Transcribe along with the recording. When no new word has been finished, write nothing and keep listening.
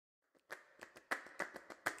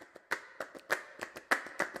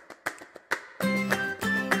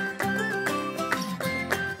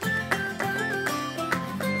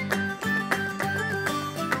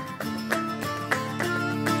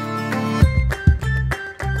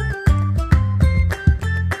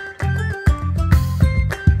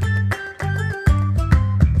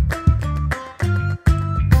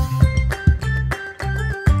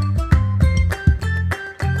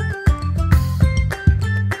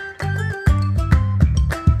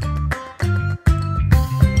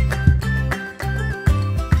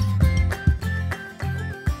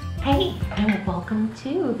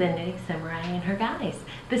and her guys.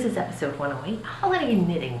 This is episode 108, Holiday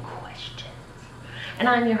Knitting Questions. And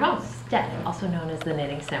I'm your host, Steph, also known as the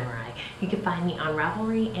Knitting Samurai. You can find me on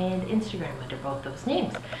Ravelry and Instagram under both those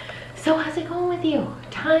names. So how's it going with you?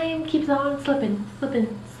 Time keeps on slipping.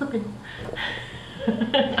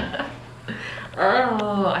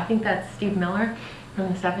 Oh, I think that's Steve Miller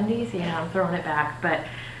from the 70s. Yeah, I'm throwing it back, but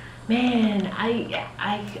man,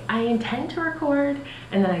 I intend to record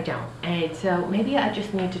and then I don't. And so maybe I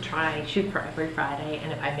just need to shoot for every Friday,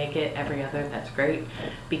 and if I make it every other, that's great,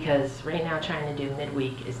 because right now trying to do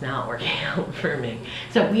midweek is not working out for me.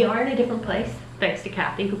 So we are in a different place, thanks to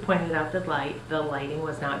Kathy, who pointed out the lighting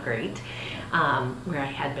was not great where I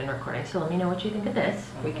had been recording. So let me know what you think of this.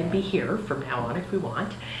 We can be here from now on if we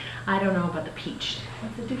want. I don't know about the peach.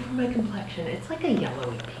 What's it do for my complexion? It's like a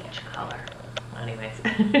yellowy peach color. Anyways,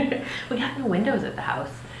 we got new windows at the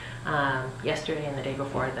house. Yesterday and the day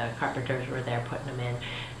before, the carpenters were there putting them in,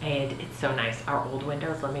 and it's so nice. Our old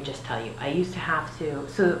windows, let me just tell you, I used to have to,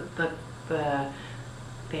 so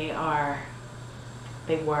they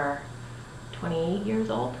were 28 years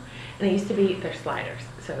old, and they used to be, they're sliders.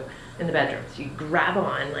 So in the bedrooms, you grab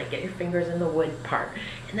on, like get your fingers in the wood part,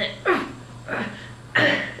 and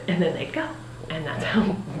then they'd go. And that's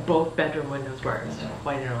how both bedroom windows were. It's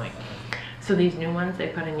quite annoying. So these new ones they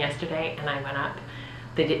put in yesterday, and I went up.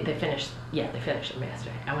 They finished them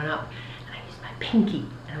yesterday. I went up and I used my pinky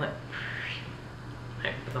and I went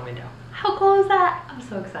right for the window. How cool is that? I'm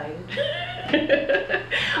so excited.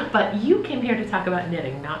 But you came here to talk about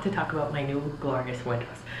knitting, not to talk about my new glorious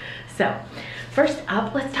windows. So first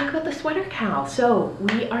up, let's talk about the sweater cowl. So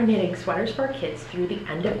we are knitting sweaters for our kids through the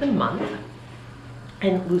end of the month.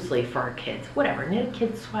 And loosely for our kids, whatever. Knit a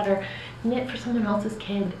kid's sweater, knit for someone else's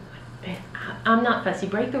kid. I'm not fussy,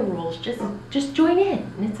 break the rules, just join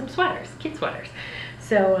in, knit some sweaters, kid sweaters.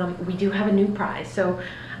 So we do have a new prize. So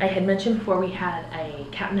I had mentioned before we had a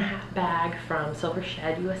cat in the hat bag from Silver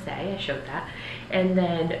Shed USA, I showed that. And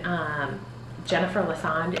then Jennifer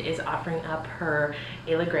Lassonde is offering up her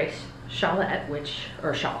Ayla Grace shawlette,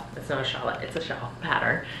 shawl, it's not a shawlette, it's a shawl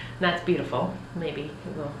pattern. And that's beautiful. Maybe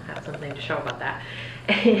we'll have something to show about that.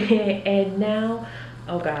 And now,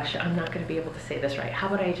 oh gosh, I'm not going to be able to say this right. How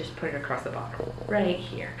about I just put it across the bottom right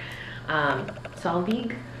here.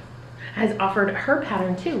 Solveig has offered her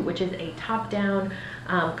pattern too, which is a top-down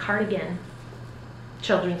cardigan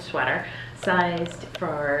children's sweater sized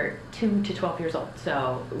for 2 to 12 years old.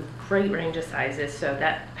 So great range of sizes. So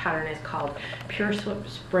that pattern is called Pure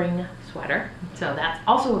Spring Sweater. So that's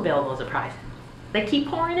also available as a prize. They keep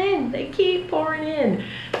pouring in. They keep pouring in.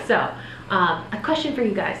 So a question for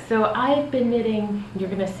you guys. So I've been knitting, you're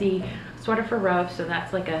going to see sweater for Rove. So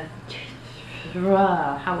that's like a,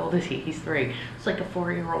 how old is he? He's 3. It's like a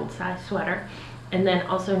 4-year-old size sweater. And then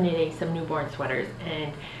also knitting some newborn sweaters.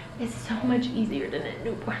 And it's so much easier to knit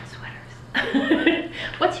newborn sweaters.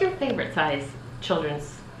 What's your favorite size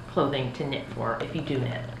children's clothing to knit for if you do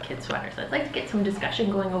knit kid sweaters? I'd like to get some discussion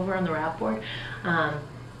going over on the Rav board on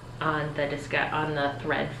the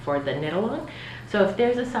thread for the knit along. So if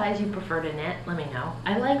there's a size you prefer to knit, let me know.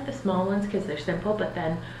 I like the small ones because they're simple, but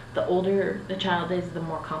then the older the child is, the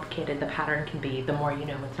more complicated the pattern can be, the more you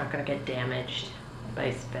know it's not going to get damaged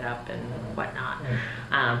by spit up and whatnot.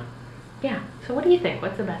 Yeah, so what do you think?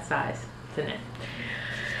 What's the best size to knit?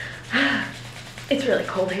 It's really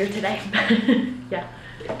cold here today. Yeah,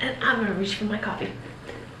 and I'm gonna reach for my coffee.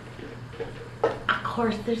 Of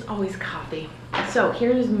course, there's always coffee. So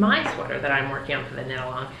here's my sweater that I'm working on for the knit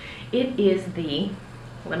along. It is the,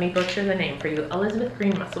 let me butcher the name for you, Elizabeth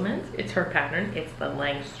Green Musselman's. It's her pattern. It's the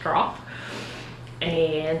Langstroth,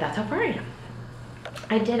 and that's how far I am.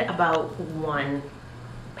 I did about 1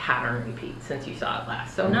 pattern repeat since you saw it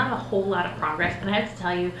last, so not a whole lot of progress. And I have to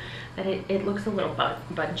tell you that it looks a little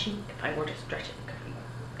bunchy. If I were to stretch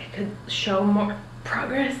it, it could show more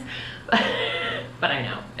progress, but I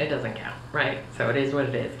know it doesn't count, right? So it is what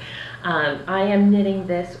it is. I am knitting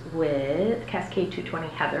this with Cascade 220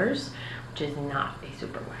 Heathers, which is not a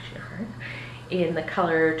superwash yarn, in the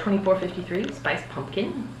color 2453 Spice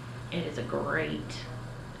Pumpkin. It is a great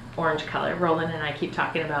orange color. Roland and I keep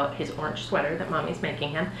talking about his orange sweater that Mommy's making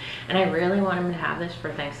him, and I really want him to have this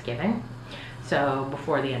for Thanksgiving. So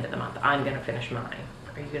before the end of the month, I'm gonna finish mine.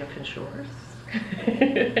 Are you gonna finish yours?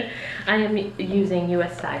 I am using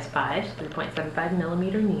US size 5, 3.75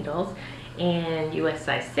 millimeter needles, and US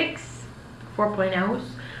size 6, 4.0s.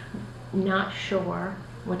 Not sure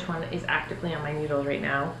which one is actively on my needles right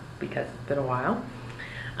now because it's been a while.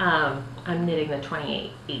 I'm knitting the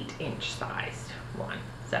 28-inch size one.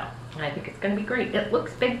 So I think it's going to be great. It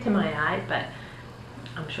looks big to my eye, but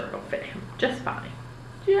I'm sure it'll fit him just fine.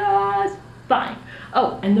 Just fine.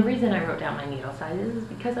 Oh, and the reason I wrote down my needle sizes is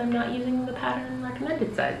because I'm not using the pattern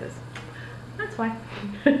recommended sizes. That's why.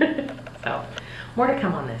 So, more to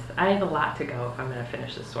come on this. I have a lot to go if I'm going to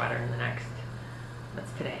finish the sweater in the next,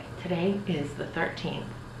 what's today? Today is the 13th.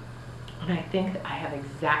 And I think I have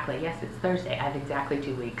exactly, yes, it's Thursday, I have exactly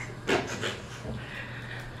 2 weeks.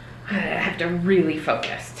 I have to really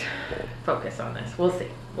focus on this. We'll see,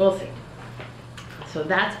 we'll see. So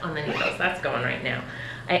that's on the needles, that's going right now.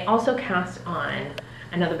 I also cast on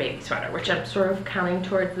another baby sweater, which I'm sort of counting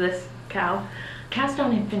towards this cow. Cast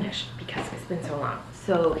on and finished because it's been so long.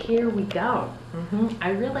 So here we go.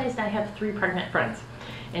 I realized I have 3 pregnant friends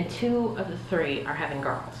and 2 of the 3 are having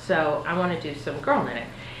girls. So I want to do some girl knitting.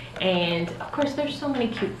 And of course there's so many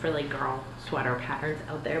cute frilly girl sweater patterns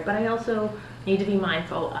out there, but I also need to be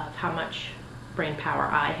mindful of how much brain power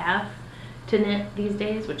I have to knit these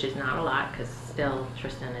days, which is not a lot because still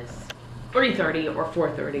Tristan is 3:30 or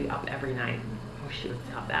 4:30 up every night. I wish she would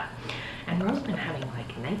stop that. And Rose's been having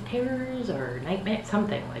like night terrors or nightmare,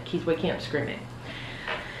 something, like he's waking up screaming.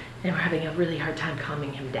 And we're having a really hard time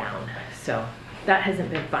calming him down. So that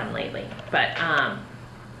hasn't been fun lately. But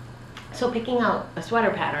so picking out a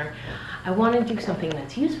sweater pattern, I want to do something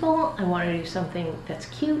that's useful, I want to do something that's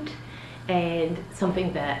cute, and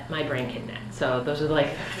something that my brain can knit. So those are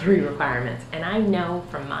like the 3 requirements. And I know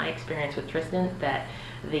from my experience with Tristan that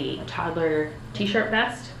the toddler t-shirt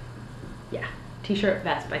vest, yeah, t-shirt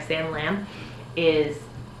vest by Sam Lamb is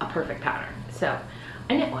a perfect pattern. So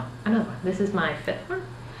I knit one, another one. This is my 5th one.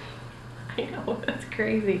 I know, that's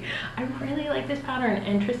crazy. I really like this pattern,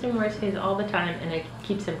 and Tristan wears his all the time and it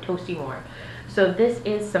keeps him toasty warm. So this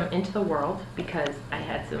is some Into the World because I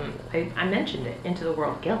had some, I mentioned it, Into the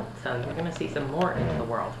World Gilt, so you're gonna see some more Into the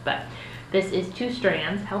World. But this is 2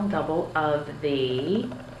 strands held double of the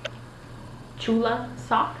Chula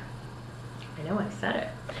sock. I know I said it.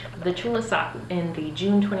 The Chula sock in the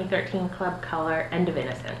June 2013 Club Color End of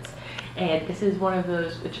Innocence. And this is one of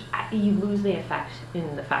those which you lose the effect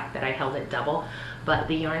in the fact that I held it double, but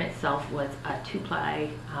the yarn itself was a 2-ply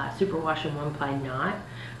superwash and 1-ply knot,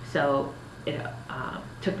 so it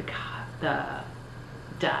took the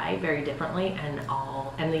dye very differently, and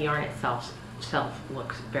the yarn itself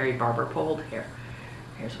looks very barber poled.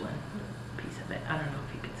 Here's one piece of it. I don't know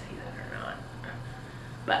if you can see that or not,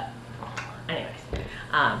 but anyways.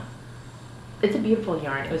 It's a beautiful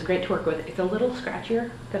yarn. It was great to work with. It's a little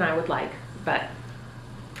scratchier than I would like, but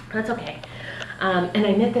that's okay. And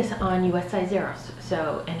I knit this on US size zeros.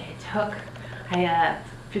 So, and it took, I have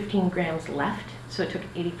 15 grams left, so it took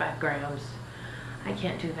 85 grams. I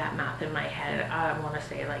can't do that math in my head. I want to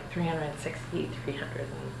say like 360,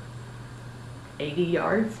 380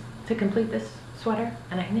 yards to complete this sweater,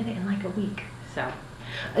 and I knit it in like a week. So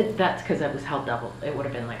that's because it was held double. It would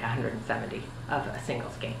have been like 170 of a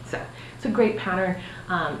single skein. So it's a great pattern.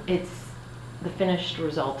 It's the finished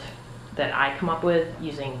result that I come up with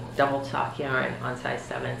using doubled sock yarn on size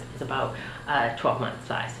 7s is about a 12-month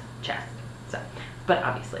size chest. So, but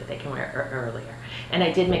obviously they can wear it earlier. And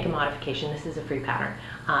I did make a modification. This is a free pattern.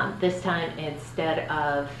 This time, instead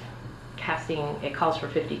of casting, it calls for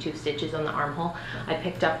 52 stitches on the armhole. I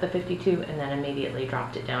picked up the 52 and then immediately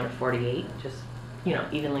dropped it down to 48, just, you know,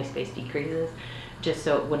 evenly spaced decreases, just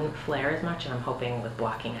so it wouldn't flare as much. And I'm hoping with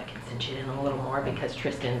blocking I can cinch it in a little more because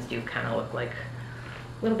Tristan's do kind of look like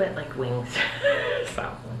a little bit like wings.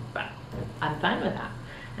 So, but I'm fine with that.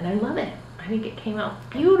 And I love it. I think it came out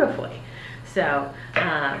beautifully. So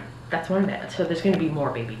that's one of it. So there's going to be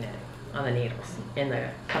more baby knitting on the needles in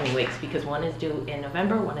the coming weeks because one is due in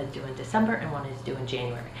November, one is due in December, and one is due in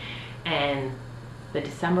January. And the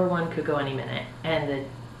December one could go any minute, and the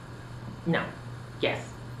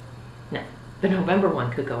the November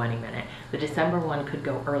one could go any minute. The December one could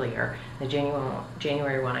go earlier. The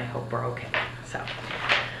January one, I hope we're okay. So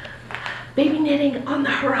baby knitting on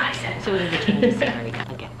the horizon. So we're going to change the scenery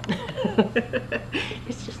again.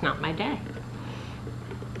 It's just not my day.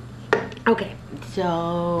 Okay,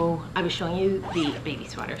 so I was showing you the baby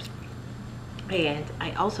sweaters, and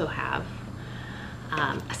I also have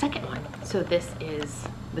a second one. So this is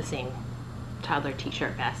the same toddler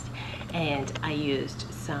t-shirt vest, and I used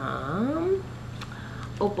some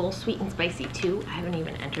Opal Sweet and Spicy 2. I haven't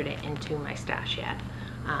even entered it into my stash yet.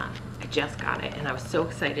 I just got it, and I was so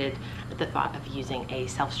excited at the thought of using a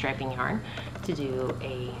self-striping yarn to do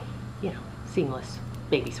a, you know, seamless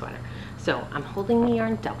baby sweater. So I'm holding the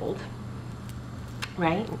yarn doubled,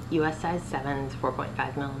 right? US size 7s,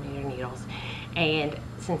 4.5 millimeter needles. And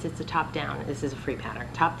since it's a top down, this is a free pattern,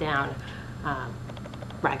 top down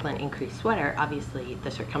raglan increased sweater, obviously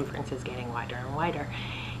the circumference is getting wider and wider.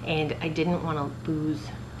 And I didn't want to lose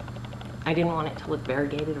I didn't want it to look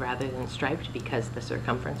variegated rather than striped because the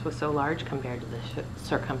circumference was so large compared to the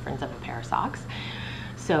circumference of a pair of socks.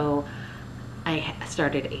 So I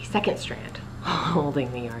started a second strand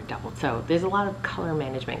holding the yarn doubled. So there's a lot of color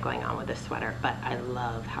management going on with this sweater, but I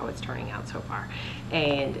love how it's turning out so far.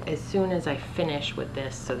 And as soon as I finish with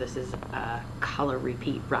this, so this is a color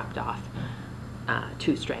repeat wrapped off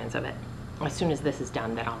 2 strands of it. As soon as this is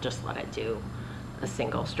done, then I'll just let it do a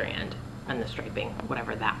single strand and the striping,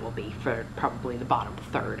 whatever that will be, for probably the bottom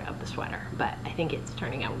third of the sweater. But I think it's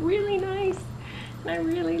turning out really nice and I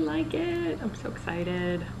really like it. I'm so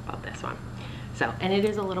excited about this one. So, and it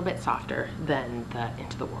is a little bit softer than the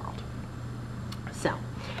Into the World. So,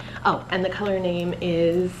 oh, and the color name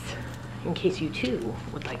is, in case you too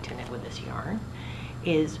would like to knit with this yarn,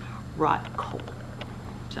 is Wrought Coal.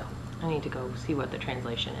 So I need to go see what the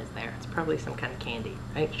translation is there. It's probably some kind of candy,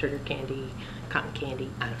 right? Sugar candy, cotton candy,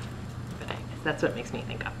 I don't know. But anyways, that's what it makes me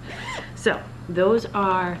think of. So those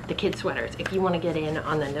are the kid sweaters. If you want to get in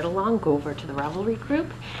on the knit along, go over to the Ravelry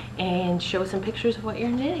group and show some pictures of what you're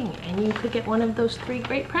knitting, and you could get one of those 3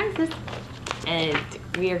 great prizes. And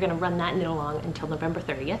we are going to run that knit along until November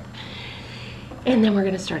 30th. And then we're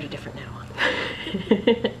going to start a different knit along.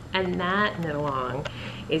 And that knit along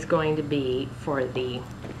is going to be for the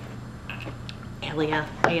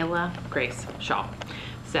Ayla Grace shawl.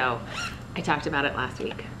 So I talked about it last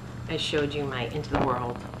week. I showed you my Into the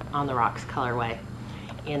World on the Rocks colorway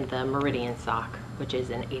in the Meridian sock, which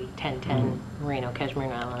is an 80-10-10 merino cashmere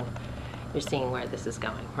nylon. You're seeing where this is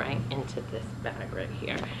going, right? Into this bag right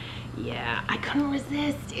here. Yeah, I couldn't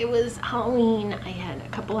resist. It was Halloween. I had a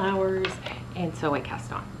couple hours, and so I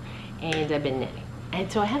cast on. And I've been knitting. And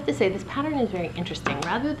so I have to say, this pattern is very interesting.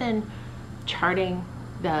 Rather than charting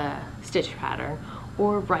the stitch pattern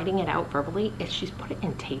or writing it out verbally, she's put it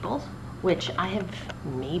in tables, which I have,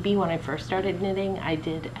 maybe when I first started knitting, I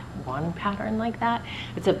did one pattern like that.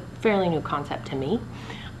 It's a fairly new concept to me.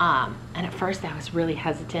 And at first I was really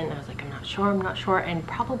hesitant. I was like, I'm not sure. And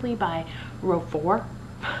probably by row 4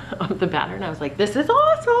 of the pattern, I was like, this is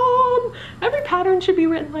awesome. Every pattern should be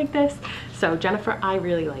written like this. So Jennifer, I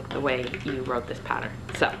really like the way you wrote this pattern.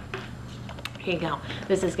 So here you go.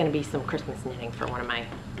 This is going to be some Christmas knitting for one of my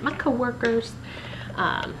co-workers.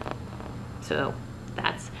 So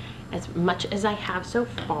that's as much as I have so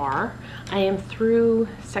far. I am through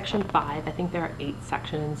section 5. I think there are 8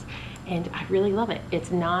 sections, and I really love it. It's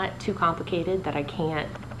not too complicated that I can't,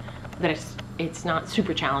 that it's not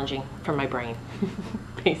super challenging for my brain,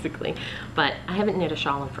 basically. But I haven't knit a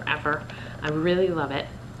shawl in forever. I really love it.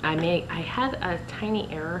 I had a tiny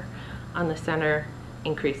error on the center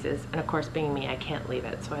increases, and of course, being me, I can't leave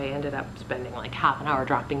it, so I ended up spending like half an hour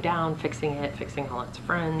dropping down, fixing it, fixing all its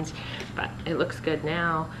friends, but it looks good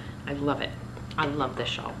now. I love it. I love this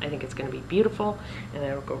shawl. I think it's going to be beautiful, and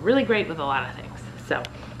it'll go really great with a lot of things. So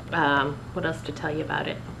what else to tell you about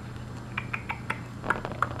it?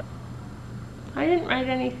 I didn't write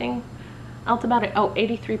anything else about it. Oh,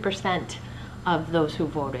 83% of those who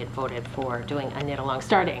voted for doing a knit along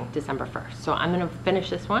starting December 1st. So I'm going to finish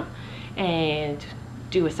this one and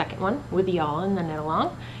do a second one with y'all in the knit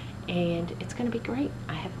along, and it's going to be great.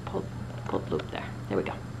 I have a pulled loop there. There we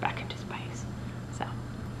go. Back into space. So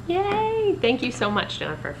yay! Thank you so much,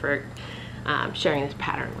 Jennifer, for sharing this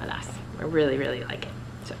pattern with us. I really, really like it.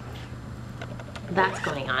 So that's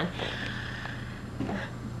going on.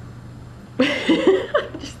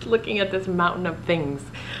 I'm just looking at this mountain of things.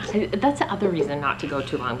 That's the other reason not to go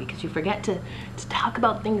too long, because you forget to talk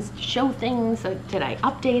about things, to show things. So did I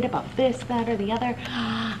update about this, that, or the other?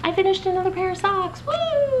 I finished another pair of socks.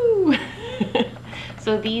 Woo!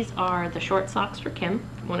 So these are the short socks for Kim,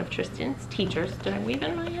 one of Tristan's teachers. Did I weave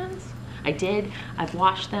in my ends? I did. I've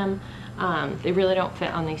washed them. They really don't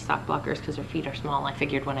fit on these sock blockers because her feet are small. I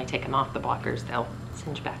figured when I take them off the blockers, they'll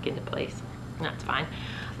cinch back into place. That's fine.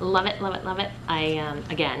 Love it, love it, love it. I,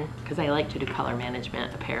 again, because I like to do color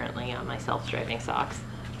management apparently on my self-striping socks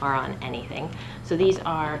or on anything. So these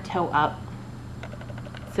are toe up,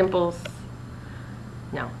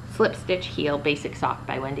 slip stitch heel basic sock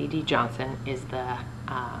by Wendy D. Johnson is the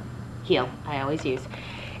heel I always use.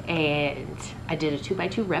 And I did a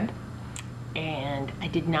 2x2 rib, and I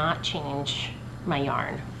did not change my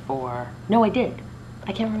yarn for, no I did,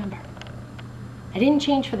 I can't remember. I didn't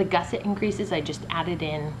change for the gusset increases, I just added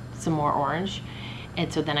in some more orange.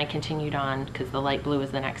 And so then I continued on, because the light blue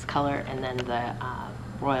is the next color, and then the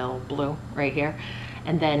royal blue right here.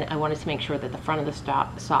 And then I wanted to make sure that the front of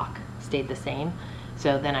the sock stayed the same.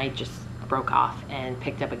 So then I just broke off and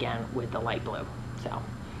picked up again with the light blue. So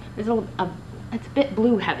there's it's a bit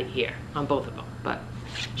blue heavy here on both of them, but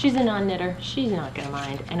She's a non-knitter. She's not gonna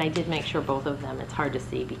mind. And I did make sure both of them, it's hard to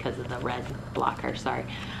see because of the red blocker, sorry.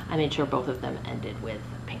 I made sure both of them ended with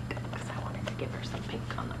pink because I wanted to give her some pink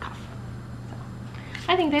on the cuff. So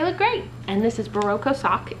I think they look great. And this is Barocco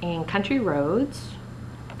sock in Country Roads.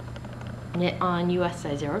 Knit on US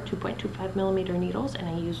size 0, 2.25 millimeter needles, and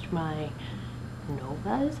I used my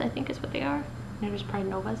Novas, I think is what they are. Knitter's Pride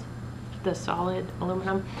Novas. The solid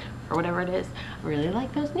aluminum or whatever it is. I really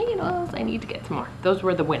like those needles. I need to get some more. Those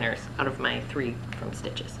were the winners out of my 3 from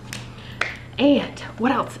Stitches. And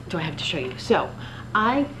what else do I have to show you? So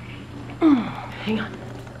I hang on,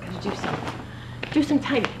 gotta do some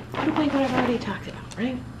typing. Put away what I've already talked about,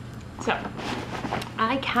 right? So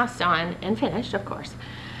I cast on and finished, of course,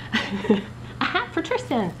 a hat for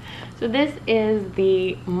Tristan. So this is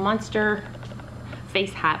the Monster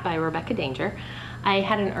Face Hat by Rebecca Danger. I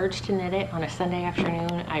had an urge to knit it on a Sunday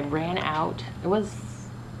afternoon. I ran out. It was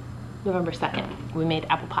November 2nd. We made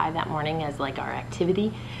apple pie that morning as like our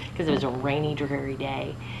activity because it was a rainy, dreary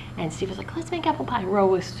day. And Steve was like, let's make apple pie. Ro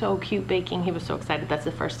was so cute baking. He was so excited. That's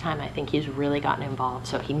the first time I think he's really gotten involved.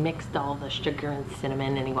 So he mixed all the sugar and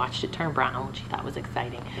cinnamon and he watched it turn brown, which he thought was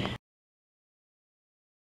exciting.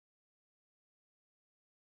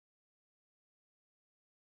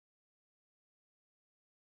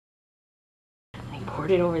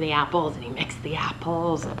 Poured it over the apples and he mixed the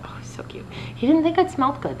apples. Oh, so cute. He didn't think it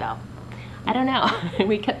smelled good though. I don't know.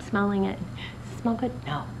 We kept smelling it. Does it smell good?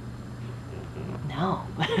 No. No.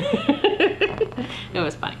 It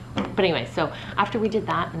was funny. But anyway, so after we did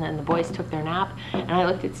that and then the boys took their nap and I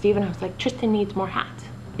looked at Steve and I was like, Tristan needs more hats.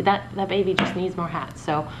 That baby just needs more hats.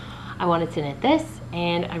 So I wanted to knit this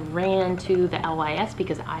and I ran to the LYS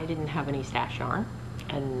because I didn't have any stash yarn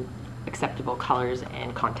and acceptable colors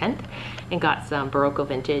and content, and got some Barocco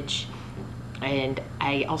vintage. And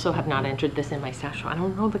I also have not entered this in my stash, so I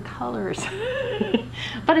don't know the colors.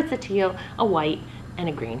 But it's a teal, a white, and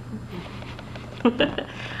a green.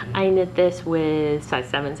 I knit this with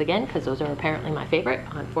size 7s again because those are apparently my favorite,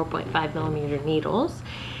 on 4.5 millimeter needles.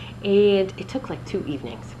 And it took like 2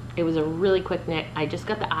 evenings. It was a really quick knit. I just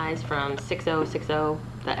got the eyes from 6060,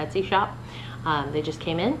 the Etsy shop. They just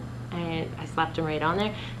came in and I slapped them right on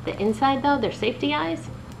there. The inside though, they're safety eyes.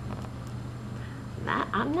 That,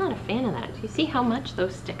 I'm not a fan of that. Do you see how much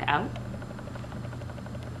those stick out?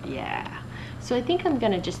 Yeah. So I think I'm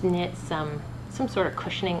gonna just knit some sort of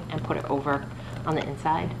cushioning and put it over on the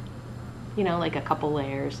inside. You know, like a couple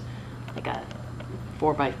layers, like a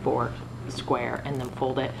 4x4 square, and then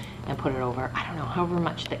fold it and put it over. I don't know, however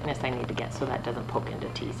much thickness I need to get so that doesn't poke into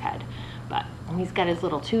T's head. But he's got his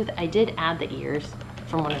little tooth. I did add the ears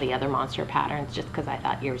from one of the other monster patterns just because I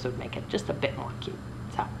thought ears would make it just a bit more cute.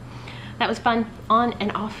 So that was fun, on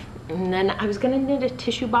and off. And then I was gonna knit a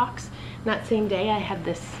tissue box. And that same day I had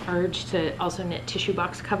this urge to also knit tissue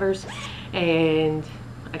box covers and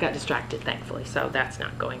I got distracted thankfully, so that's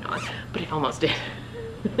not going on, but it almost did.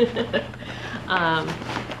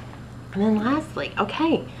 And then lastly,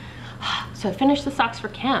 okay, so I finished the socks for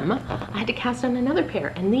Kim. I had to cast on another pair,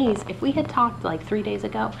 and these, if we had talked like 3 days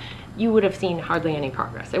ago, you would have seen hardly any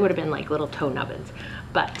progress. It would have been like little toe nubbins.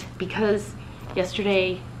 But because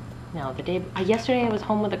yesterday I was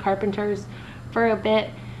home with the carpenters for a bit,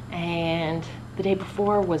 and the day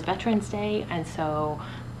before was Veterans Day, and so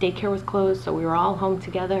daycare was closed, so we were all home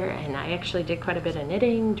together, and I actually did quite a bit of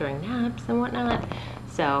knitting during naps and whatnot.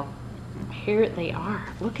 So here they are.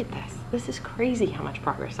 Look at this. This is crazy how much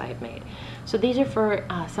progress I have made. So these are for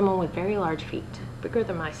someone with very large feet, bigger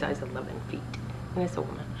than my size 11 feet, and it's a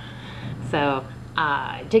woman. So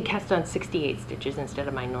I did cast on 68 stitches instead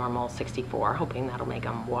of my normal 64, hoping that'll make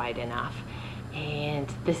them wide enough. And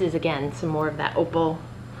this is again some more of that opal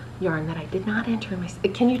yarn that I did not enter in my,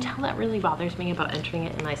 can you tell that really bothers me about entering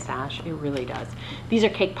it in my stash? It really does. These are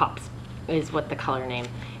Cake Pops is what the color name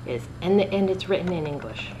is, and it's written in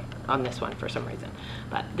English on this one for some reason.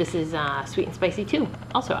 But this is Sweet and Spicy too.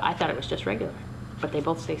 Also, I thought it was just regular, but they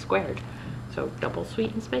both stay squared. So double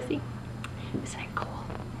sweet and spicy. Isn't that cool?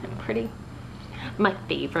 Isn't that pretty? My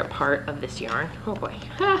favorite part of this yarn, oh boy,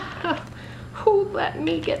 who let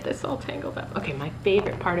me get this all tangled up? Okay, my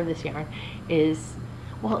favorite part of this yarn is,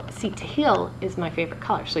 well, see, teal is my favorite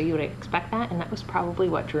color, so you would expect that, and that was probably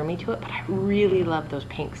what drew me to it, but I really love those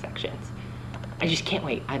pink sections. I just can't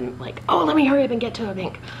wait. I'm like, oh, let me hurry up and get to a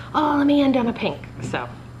pink. Oh, let me end on a pink. So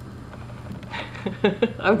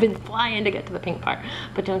I've been flying to get to the pink part,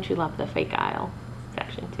 but don't you love the fake isle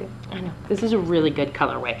section too? I know, this is a really good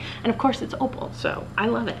colorway, and of course it's opal, so I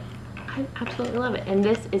love it. I absolutely love it. And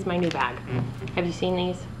this is my new bag. Have you seen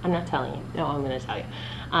these? I'm not telling you. No, I'm gonna tell you.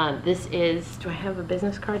 This is, do I have a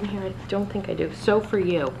business card in here? I don't think I do. So For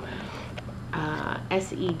You.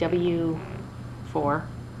 SEW4,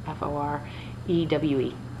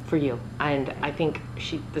 FOREWE for you. And I think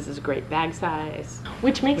this is a great bag size,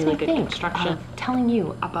 which makes me think of telling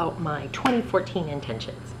you about my 2014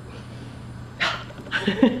 intentions.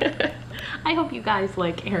 I hope you guys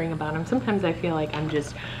like hearing about them. Sometimes I feel like I'm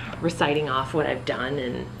just reciting off what I've done,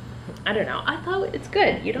 and I don't know. I thought it's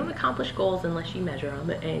good. You don't accomplish goals unless you measure them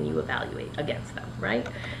and you evaluate against them, right?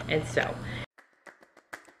 And so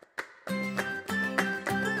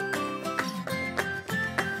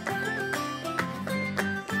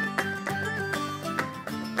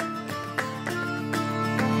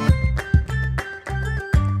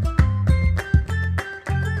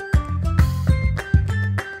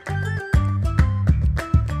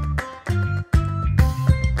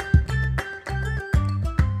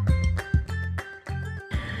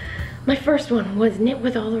my first one was knit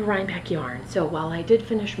with all the Rhinebeck yarn. So while I did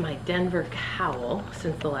finish my Denver cowl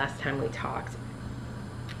since the last time we talked,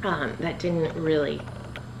 that didn't really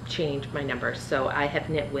change my numbers. So I have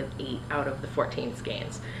knit with 8 out of the 14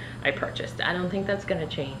 skeins I purchased. I don't think that's gonna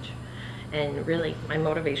change. And really, my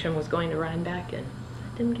motivation was going to Rhinebeck, and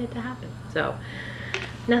it didn't get to happen. So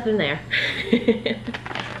nothing there,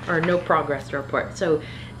 or no progress to report. So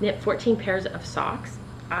knit 14 pairs of socks.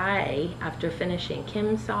 After finishing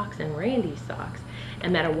Kim's socks and Randy's socks,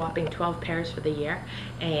 am at a whopping 12 pairs for the year.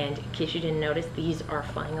 And in case you didn't notice, these are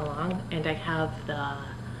flying along, and I have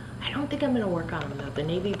I don't think I'm gonna work on them though, the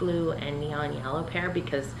navy blue and neon yellow pair,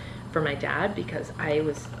 because for my dad, because I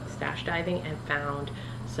was stash diving and found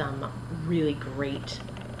some really great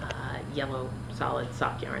yellow solid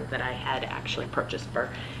sock yarn that I had actually purchased for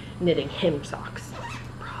knitting him socks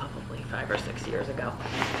probably 5 or 6 years ago.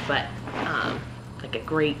 But like a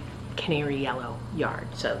great canary yellow yarn.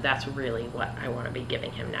 So that's really what I want to be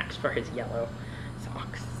giving him next for his yellow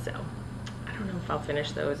socks. So I don't know if I'll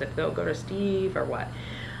finish those, if they'll go to Steve or what.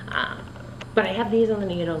 But I have these on the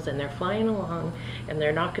needles, and they're flying along, and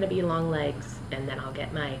they're not going to be long legs, and then I'll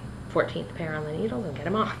get my 14th pair on the needles and get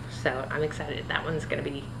them off. So I'm excited. That one's going to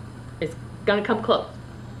be, it's going to come close.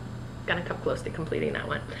 Gonna come close to completing that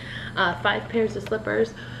one. 5 pairs of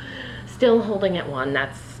slippers. Still holding at 1.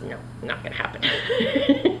 That's not gonna happen.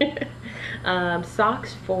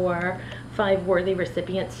 Socks for 5 worthy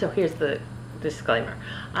recipients. So here's the disclaimer.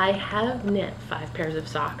 I have knit 5 pairs of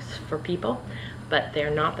socks for people, but they're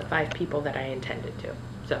not the 5 people that I intended to.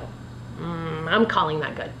 So I'm calling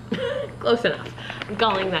that good. Close enough. I'm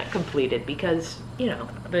calling that completed, because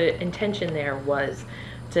the intention there was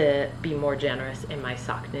to be more generous in my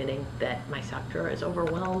sock knitting, that my sock drawer is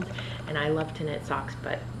overwhelmed, and I love to knit socks,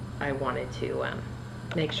 but I wanted to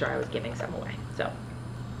make sure I was giving some away. So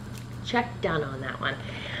check done on that one.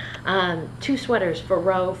 2 sweaters for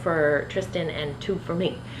Ro, for Tristan, and 2 for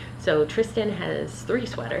me. So Tristan has 3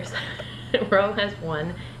 sweaters. Ro has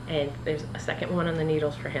 1, and there's a second one on the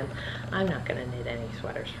needles for him. I'm not gonna knit any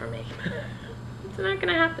sweaters for me. It's not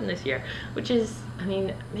gonna happen this year, which is, I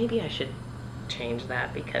mean, maybe I should change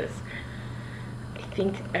that, because I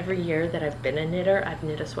think every year that I've been a knitter, I've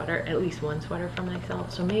knit a sweater, at least 1 sweater for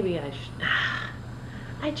myself. So maybe I should.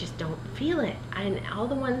 I just don't feel it. And all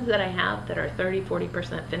the ones that I have that are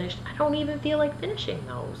 30–40% finished, I don't even feel like finishing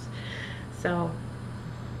those. So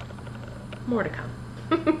more to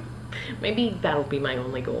come. Maybe that'll be my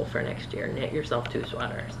only goal for next year. Knit yourself 2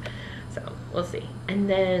 sweaters. So we'll see. And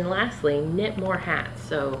then lastly, knit more hats.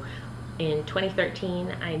 So in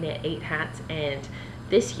 2013, I knit 8 hats, and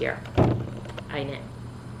this year I knit,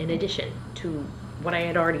 in addition to what I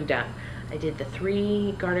had already done, I did the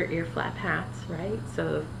 3 garter ear flap hats, right?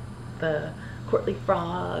 So the Courtly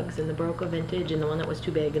Frogs, and the Baroque Vintage, and the one that was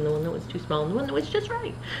too big, and the one that was too small, and the one that was just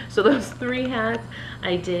right. So those 3 hats,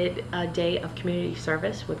 I did a day of community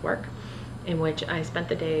service with work, in which I spent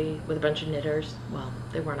the day with a bunch of knitters. Well,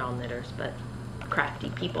 they weren't all knitters, but crafty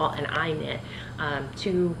people, and I knit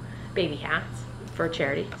 2 baby hats for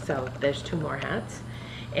charity. So there's 2 more hats.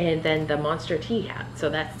 And then the Monster Tea hat. So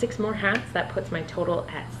that's 6 more hats. That puts my total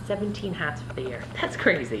at 17 hats for the year. That's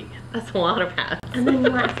crazy. That's a lot of hats. And then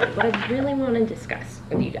lastly, what I really want to discuss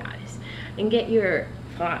with you guys and get your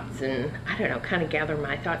thoughts, and I don't know, kind of gather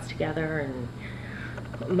my thoughts together and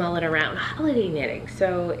mull it around. Holiday knitting.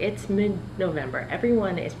 So it's mid-November.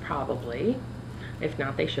 Everyone is probably, if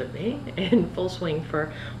not they should be, in full swing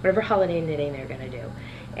for whatever holiday knitting they're gonna do.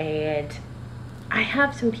 And I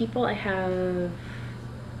have some people, I have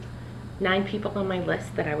 9 people on my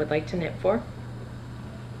list that I would like to knit for,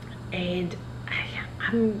 and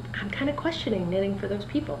I'm kind of questioning knitting for those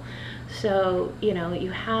people. So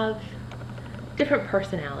you have different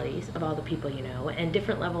personalities of all the people you know, and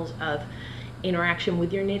different levels of interaction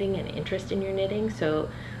with your knitting and interest in your knitting. So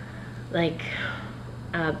like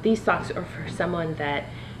these socks are for someone that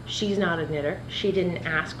she's not a knitter. She didn't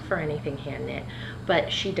ask for anything hand knit,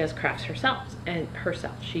 but she does crafts herself,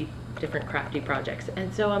 she different crafty projects.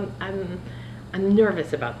 And so I'm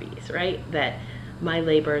nervous about these, right? That my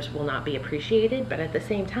labors will not be appreciated, but at the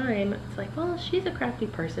same time, it's like, well, she's a crafty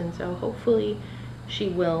person, so hopefully she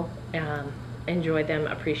will enjoy them,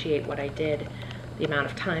 appreciate what I did, the amount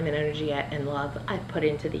of time and energy and love I've put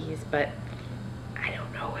into these, but I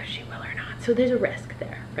don't know if she will or not. So there's a risk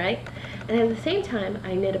there, right? And at the same time,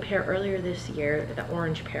 I knit a pair earlier this year, the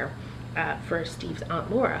orange pair, for Steve's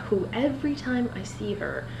Aunt Laura, who every time I see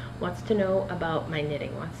her wants to know about my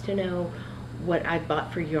knitting, wants to know what I've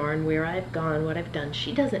bought for yarn, where I've gone, what I've done.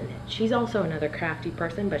 She doesn't knit. She's also another crafty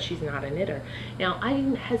person, but she's not a knitter. Now, I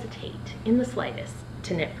didn't hesitate in the slightest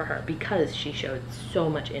to knit for her because she showed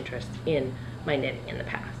so much interest in my knitting in the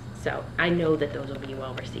past. So I know that those will be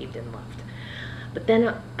well received and loved. But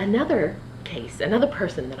then another case, another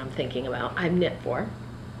person that I'm thinking about, I've knit for,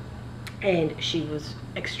 and she was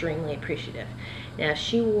extremely appreciative. Now,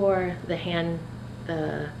 she wore the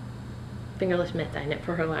fingerless mitts I knit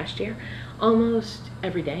for her last year almost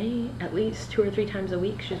every day, at least 2 or 3 times a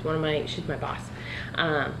week. She's my boss.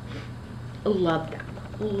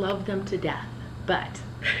 Love them to death, but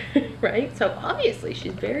right? So obviously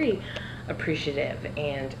she's very appreciative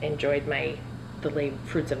and enjoyed the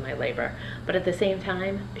fruits of my labor, but at the same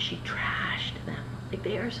time she trashed them. Like,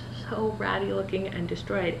 they are so ratty looking and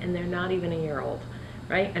destroyed, and they're not even a year old,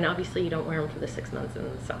 right? And obviously you don't wear them for the 6 months in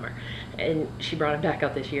the summer. And she brought them back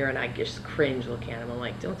out this year, and I just cringe looking at them. I'm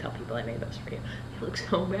like, don't tell people I made those for you. They look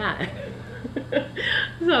so bad.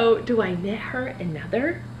 So do I knit her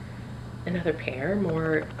another pair,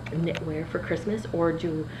 more knitwear for Christmas, or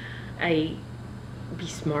do I be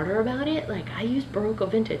smarter about it? Like, I use Barocco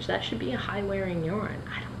Vintage. That should be a high wearing yarn.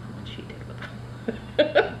 I don't know what she did with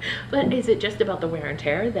them. But is it just about the wear and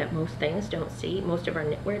tear that most things don't see? Most of our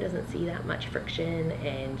knitwear doesn't see that much friction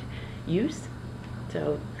and use.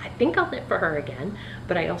 So I think I'll knit for her again,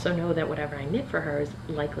 but I also know that whatever I knit for her is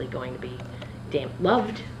likely going to be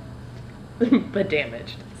loved, but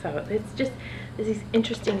damaged. So it's just, there's these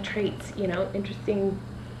interesting traits, you know, interesting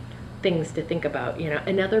things to think about. You know,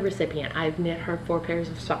 another recipient, I've knit her 4 pairs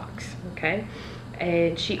of socks, okay?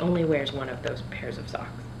 And she only wears 1 of those pairs of socks.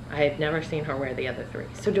 I've never seen her wear the other 3.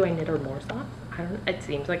 So do I knit her more socks? I don't know. It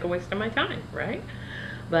seems like a waste of my time, right?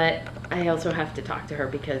 But I also have to talk to her,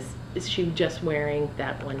 because is she just wearing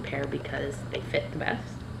that 1 pair because they fit the best?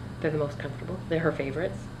 They're the most comfortable. They're her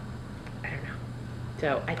favorites. I don't know.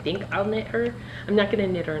 So I think I'll knit her. I'm not going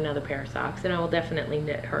to knit her another pair of socks, and I will definitely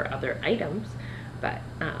knit her other items. But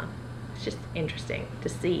it's just interesting to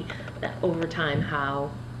see that over time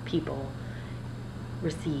how people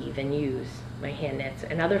receive and use my hand knits.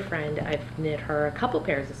 Another friend, I've knit her a couple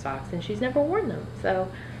pairs of socks, and she's never worn them.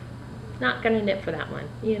 So not gonna knit for that one.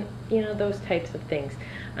 You know, those types of things.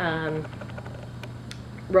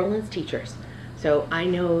 Roland's teachers. So I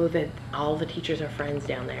know that all the teachers are friends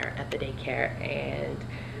down there at the daycare, and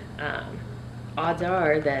odds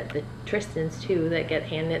are that the Tristans too that get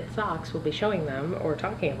hand knit socks will be showing them or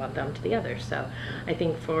talking about them to the others. So I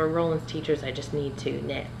think for Roland's teachers, I just need to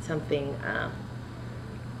knit something.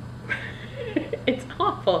 It's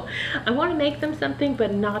awful. I want to make them something,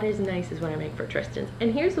 but not as nice as what I make for Tristan's.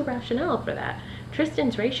 And here's the rationale for that.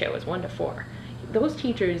 Tristan's ratio is 1 to 4. Those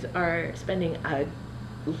teachers are spending a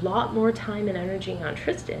lot more time and energy on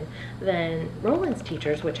Tristan than Roland's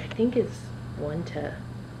teachers, which I think is 1 to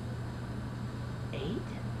 8.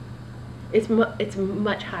 It's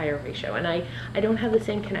much higher ratio, and I don't have the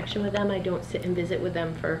same connection with them. I don't sit and visit with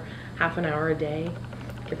them for half an hour a day,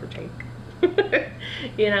 give or take.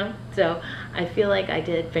 You know, so I feel like I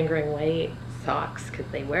did fingering away socks, because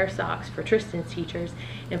they wear socks, for Tristan's teachers,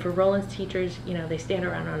 and for Roland's teachers, you know, they stand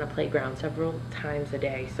around on a playground several times a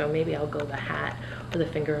day. So maybe I'll go the hat or the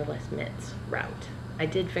fingerless mitts route. I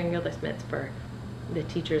did fingerless mitts for the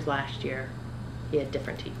teachers last year. He had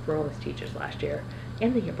different Roland's teachers last year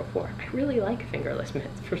and the year before. I really like fingerless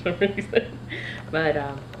mitts for some reason.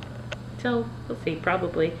 But so we'll see.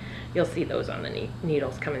 Probably you'll see those on the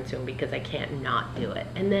needles coming soon, because I can't not do it.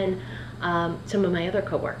 And then some of my other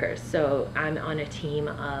coworkers. So I'm on a team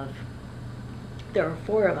of, there are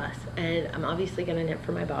 4 of us, and I'm obviously going to knit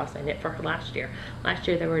for my boss. I knit for her last year. Last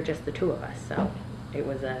year there were just the 2 of us, so it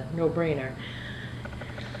was a no-brainer.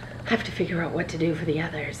 I have to figure out what to do for the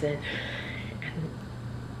others, and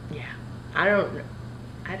yeah, I don't know.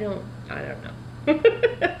 I don't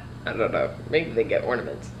know. Maybe they get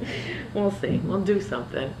ornaments. We'll see. We'll do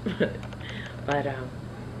something. But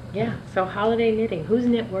yeah, so holiday knitting. Who's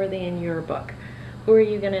knit worthy in your book? Who are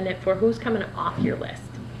you going to knit for? Who's coming off your list?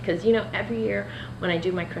 Because, you know, every year when I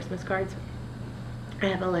do my Christmas cards, I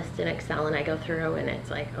have a list in Excel and I go through and it's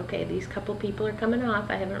like, okay, these couple people are coming off.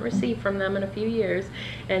 I haven't received from them in a few years,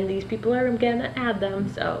 and these people are gonna add them.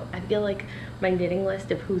 So I feel like my knitting list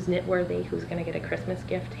of who's knit worthy, who's gonna get a Christmas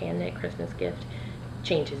gift, hand knit Christmas gift,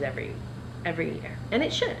 changes every year. And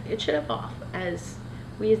it should evolve. As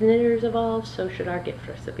we as knitters evolve, so should our gift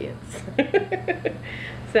recipients.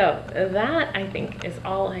 So that, I think, is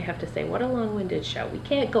all I have to say. What a long-winded show. We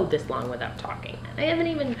can't go this long without talking. I haven't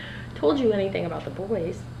even told you anything about the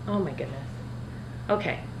boys. Oh my goodness.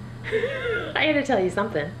 Okay. I had to tell you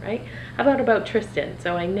something, right? How about Tristan?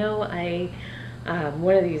 So I know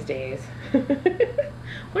one of these days,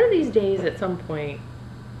 at some point,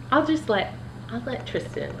 I'll let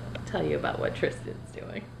Tristan tell you about what Tristan's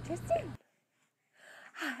doing. Tristan,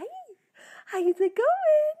 hi. How's it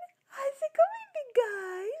going? How's it going, big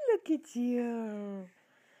guy? Look at you.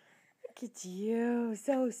 Look at you,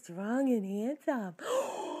 so strong and handsome.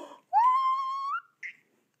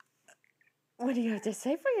 What do you have to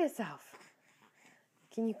say for yourself?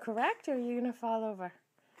 Can you correct, or are you going to fall over?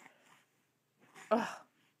 Oh,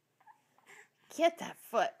 get that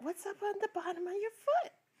foot. What's up on the bottom of your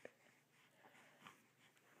foot?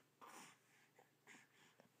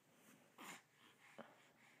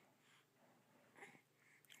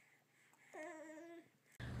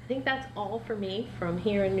 I think that's all for me from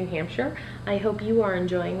here in New Hampshire. I hope you are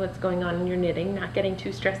enjoying what's going on in your knitting, not getting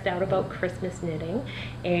too stressed out about Christmas knitting,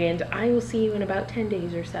 and I will see you in about 10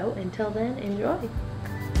 days or so. Until then, enjoy.